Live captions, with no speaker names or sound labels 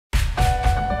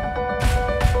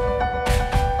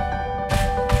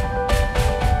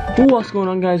What's going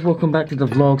on, guys? Welcome back to the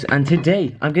vlogs, and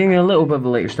today I'm getting a little bit of a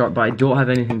later start, but I don't have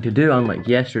anything to do unlike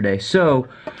yesterday, so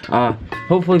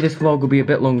hopefully this vlog will be a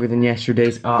bit longer than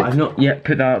yesterday's. I've not yet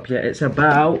put that up yet. It's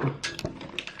about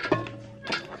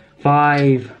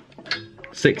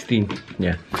 5:16,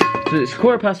 yeah, so it's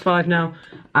 5:15 now,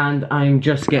 and I'm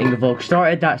just getting the vlog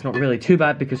started. That's not really too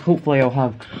bad because hopefully I'll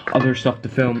have other stuff to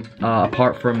film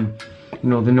apart from, you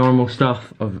know, the normal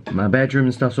stuff of my bedroom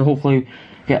and stuff, so hopefully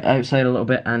get outside a little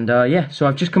bit. And yeah, so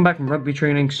I've just come back from rugby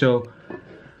training, so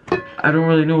I don't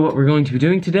really know what we're going to be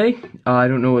doing today. I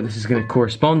don't know what this is going to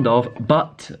correspond of,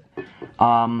 but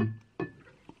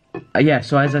yeah,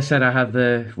 so as I said, I have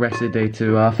the rest of the day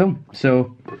to film,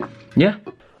 so yeah.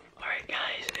 Alright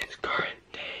guys, it's current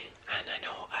day, and I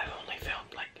know I've only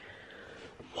filmed like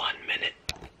 1 minute,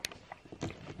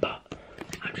 but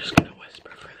I'm just going to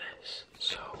whisper for this.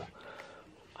 So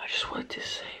I just wanted to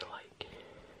say,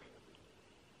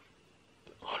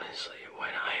 honestly, when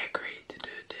I agreed to do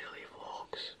daily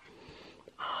vlogs,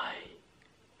 I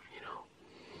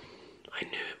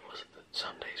knew it was that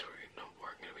some days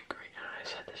weren't going to be great, and I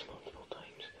said this multiple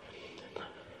times, and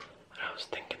I was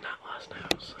thinking that last night.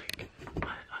 I was like,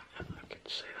 I could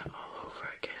say that all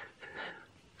over again, and then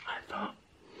I thought,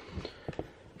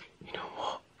 you know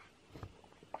what,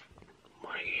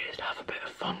 why don't you just have a bit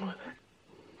of fun with it,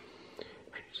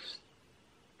 and you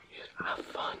just have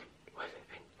fun with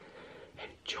it, and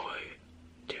enjoy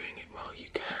doing it while you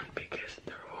can, because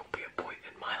there won't be a point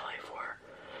in my life where,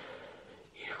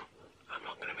 you know, I'm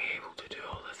not going to be able to do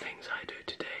all the things I do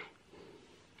today.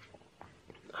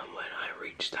 And when I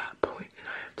reach that point, and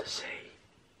I have to say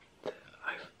that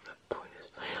that point has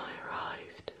finally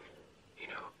arrived, you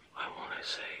know, I want to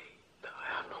say that I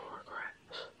have no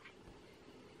regrets.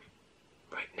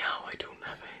 Right now I don't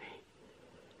have any,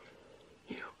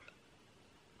 you know,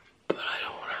 but I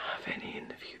don't want to have any in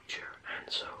the future,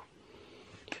 and so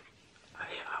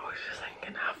I was just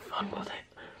thinking, have fun with it,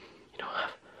 you know,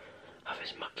 have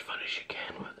as much fun as you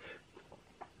can with it,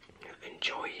 you know,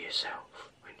 enjoy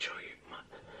yourself, enjoy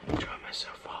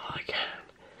myself while I can,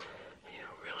 and, you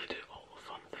know, really do all the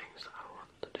fun things that I want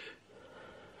to do,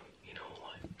 you know,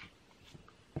 like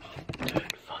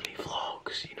doing funny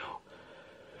vlogs, you know,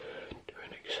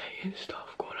 doing exciting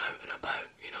stuff, going out and about,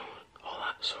 you know, all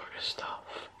that sort of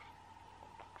stuff.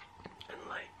 And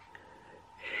like,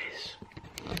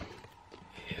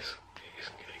 it's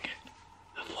gonna get,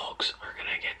 the vlogs are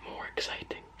gonna get more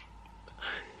exciting,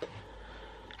 and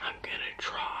I'm gonna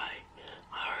try,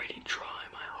 I already try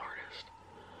my hardest,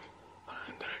 but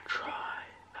I'm gonna try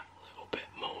a little bit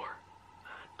more,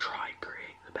 and try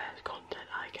create the best content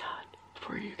I can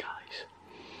for you guys,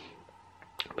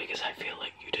 because I feel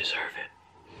like you deserve it.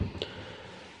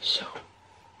 So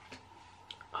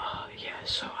yeah,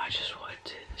 so I just wanted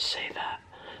to say that,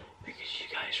 because you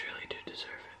guys really do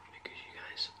deserve it, because you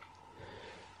guys,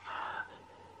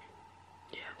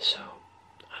 yeah, so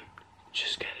I'm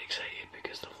just getting excited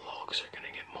because the vlogs are going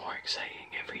to get more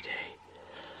exciting every day,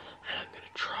 and I'm going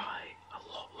to try a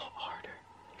lot harder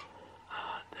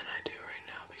than I do right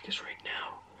now, because right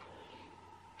now,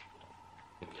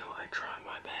 you know, I try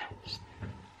my best,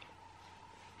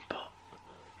 but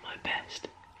my best,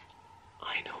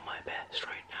 I know my best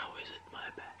right now isn't my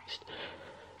best,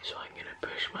 so I'm gonna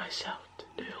push myself to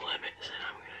new limits, and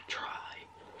I'm gonna try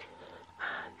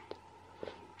and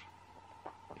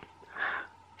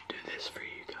do this for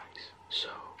you guys.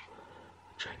 So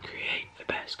try and create the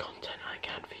best content I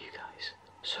can for you guys.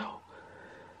 So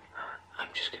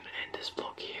I'm just gonna end this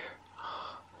vlog here,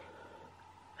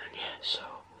 and yeah,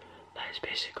 so that is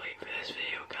basically it for this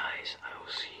video, guys. I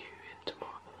will see you in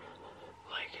tomorrow.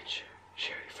 Like and share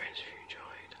with your friends if you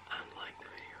enjoyed, and like the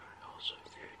video, and also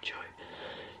if you enjoyed,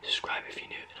 subscribe if you're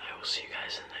new, and I will see you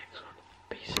guys in the next one.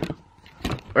 Peace out.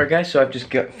 Alright guys, so I've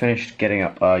just finished getting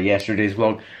up yesterday's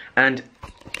vlog, and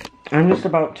I'm just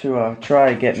about to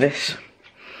try get this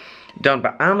done,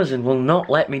 but Amazon will not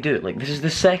let me do it. Like, this is the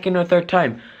second or third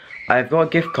time I've got a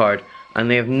gift card and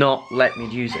they have not let me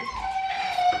use it.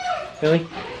 Really?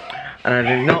 And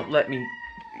they've not let me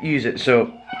use it,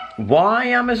 so why,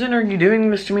 Amazon, are you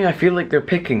doing this to me? I feel like they're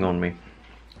picking on me.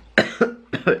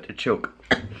 To choke.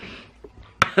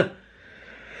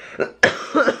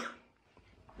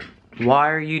 Why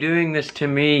are you doing this to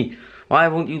me? Why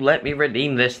won't you let me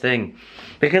redeem this thing?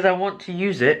 Because I want to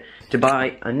use it to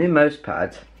buy a new mouse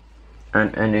pad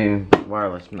and a new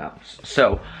wireless mouse.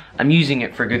 So, I'm using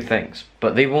it for good things,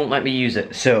 but they won't let me use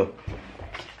it, so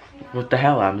what the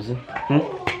hell, Amazon?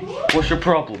 What's your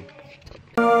problem?